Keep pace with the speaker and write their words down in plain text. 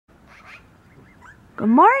Good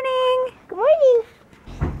morning. Good morning.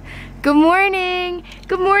 Good morning.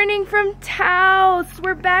 Good morning from Taos.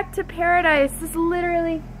 We're back to paradise.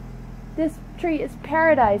 This tree is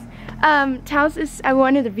paradise. Taos is, I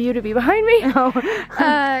wanted the view to be behind me.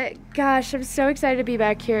 Oh. Gosh, I'm so excited to be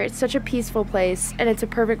back here. It's such a peaceful place, and it's a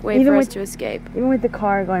perfect way for us to escape. Even with the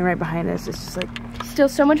car going right behind us, it's just like still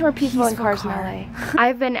so much more peaceful in cars in LA.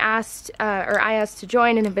 I've been asked, I asked to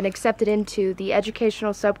join and have been accepted into the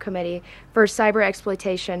educational subcommittee for cyber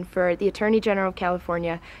exploitation for the Attorney General of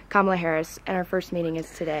California, Kamala Harris, and our first meeting is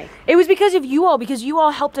today. It was because of you all, because you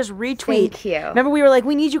all helped us retweet. Thank you. Remember we were like,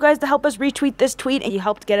 we need you guys to help us retweet this tweet, and you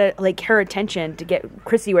helped get her attention to get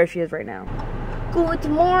Chrissy where she is right now. Good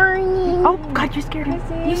morning. Oh God, you scared him.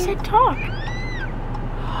 You said talk.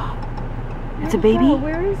 It's a baby. Oh,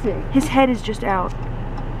 where is it? His head is just out.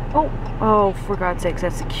 Oh, for God's sakes,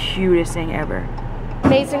 that's the cutest thing ever.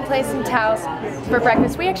 Amazing place in Taos for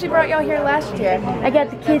breakfast. We actually brought y'all here last year. I got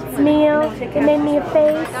the kids' meal. They made me a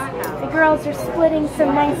face. The girls are splitting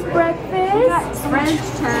some nice breakfast. French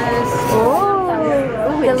toast.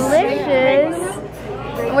 Oh, delicious.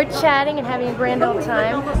 And we're chatting and having a grand old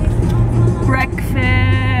time. Breakfast.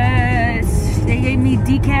 They gave me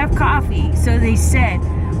decaf coffee, so they said.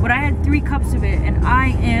 But I had 3 cups of it, and I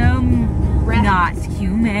am not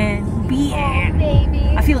human being. Oh,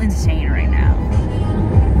 baby. I feel insane right now.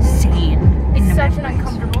 Insane. It's such an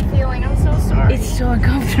uncomfortable feeling. I'm so sorry. It's so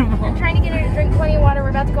uncomfortable. I'm trying to get her to drink plenty of water. We're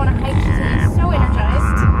about to go on a hike. She's gonna be so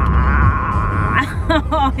energized.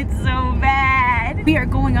 Oh, it's so bad. We are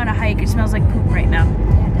going on a hike. It smells like poop right now.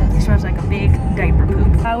 It smells like a big diaper poop.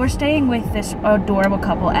 We're staying with this adorable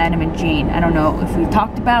couple, Adam and Jean. I don't know if we've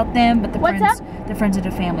talked about them, but the friends of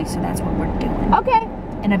the family, so that's what we're doing. Okay.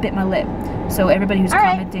 And I bit my lip. So everybody who's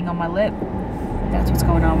commenting on my lip, that's what's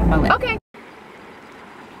going on with my lip. Okay.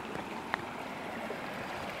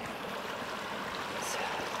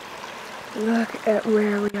 Look at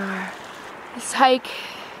where we are. This hike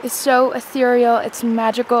is so ethereal, it's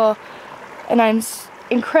magical, and I'm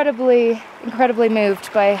incredibly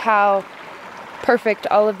moved by how perfect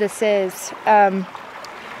all of this is.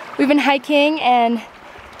 We've been hiking and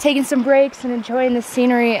taking some breaks and enjoying the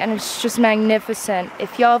scenery, and it's just magnificent.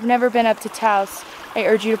 If y'all have never been up to Taos, I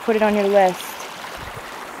urge you to put it on your list.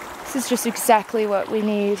 This is just exactly what we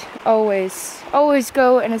need, always. Always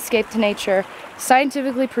go and escape to nature.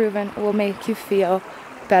 Scientifically proven, it will make you feel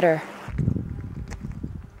better.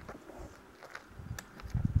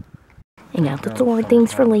 And out the door,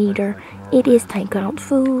 things for later. It is takeout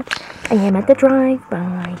food. I am at the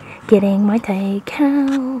drive-by, getting my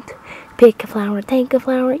takeout. Pick a flower, take a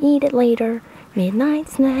flower, eat it later. Midnight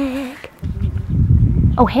snack.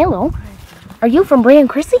 Oh, hello. Are you from Bray and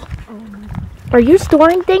Chrissy? Are you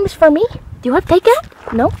storing things for me? Do you have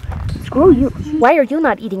takeout? No? Screw you. Why are you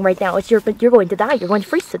not eating right now? You're going to die. You're going to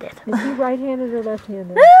freeze to death. Is he right-handed or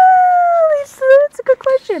left-handed? That's a good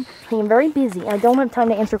question. I am very busy. I don't have time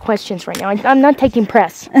to answer questions right now. I'm not taking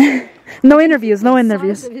press. No interviews, no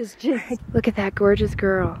interviews. Look at that gorgeous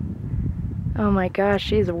girl. Oh my gosh,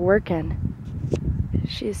 she's working.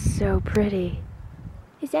 She's so pretty.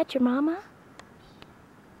 Is that your mama?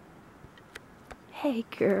 Hey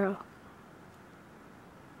girl.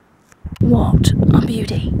 What a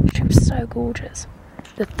beauty. She was so gorgeous.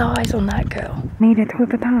 The thighs on that girl. Made it to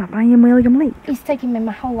the top. I am William Lee. It's taken me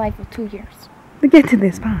my whole life of 2 years. To get to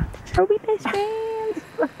this spot. Are we best friends?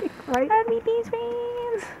 Right. Are we best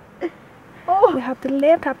friends? Oh. We hop to the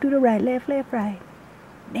left, hop to the right, left, right.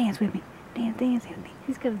 Dance with me. Dance with me.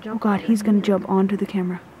 He's gonna jump. Oh God, he's gonna jump onto the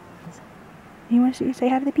camera. You want to say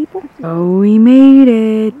hi to the people? Oh, we made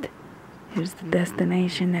it. Here's the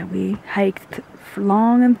destination that we hiked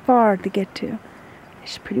long and far to get to.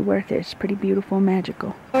 It's pretty worth it. It's pretty beautiful and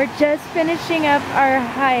magical. We're just finishing up our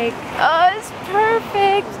hike. Oh, it's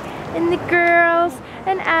perfect. And the girls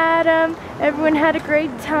and Adam, everyone had a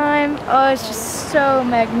great time. Oh, it's just so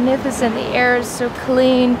magnificent. The air is so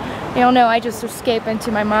clean. Y'all know I just escape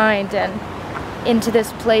into my mind and into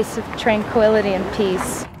this place of tranquility and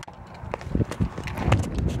peace.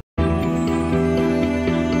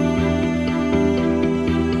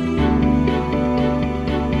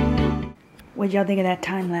 What y'all think of that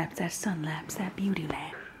time lapse, that sun lapse, that beauty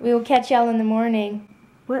lapse? We will catch y'all in the morning.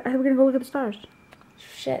 What? We're gonna go look at the stars.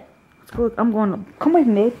 Shit. Let's go look. I'm going to. Come with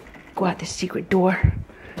me. Go out this secret door.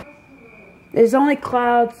 There's only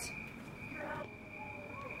clouds.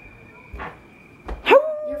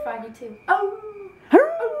 You're foggy too. Oh.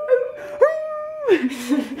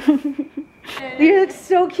 You look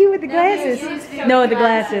so cute with the glasses. No, the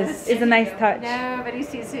glasses. It's a nice touch. Nobody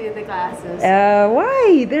sees you with the glasses.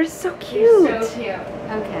 Why? They're so cute. So cute.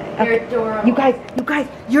 Okay. You're adorable. You guys,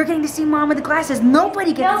 you're getting to see Mom with the glasses.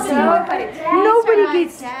 Nobody gets to see Mom. Nobody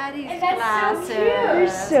gets. Daddy's And that's so cute. You're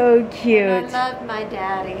so And I cute. love my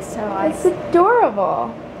daddy, so It's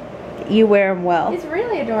adorable. You wear them well. It's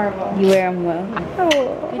really adorable. You wear them well.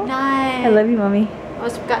 Oh. Good night. I love you, Mommy. I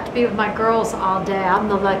must have got to be with my girls all day. I'm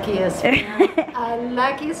the luckiest fan.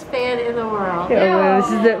 Luckiest fan in the world.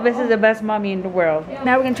 Oh, this is the best mommy in the world.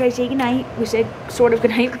 Now we're gonna try to say goodnight. We said sort of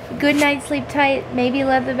goodnight. Good night, sleep tight. Maybe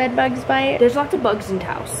let the bed bugs bite. There's lots of bugs in the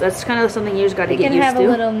house. That's kind of something you just gotta We get can used have to. a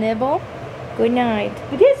little nibble. Good night.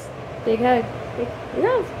 It is. Big hug. Big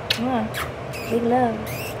love. Big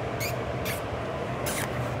love.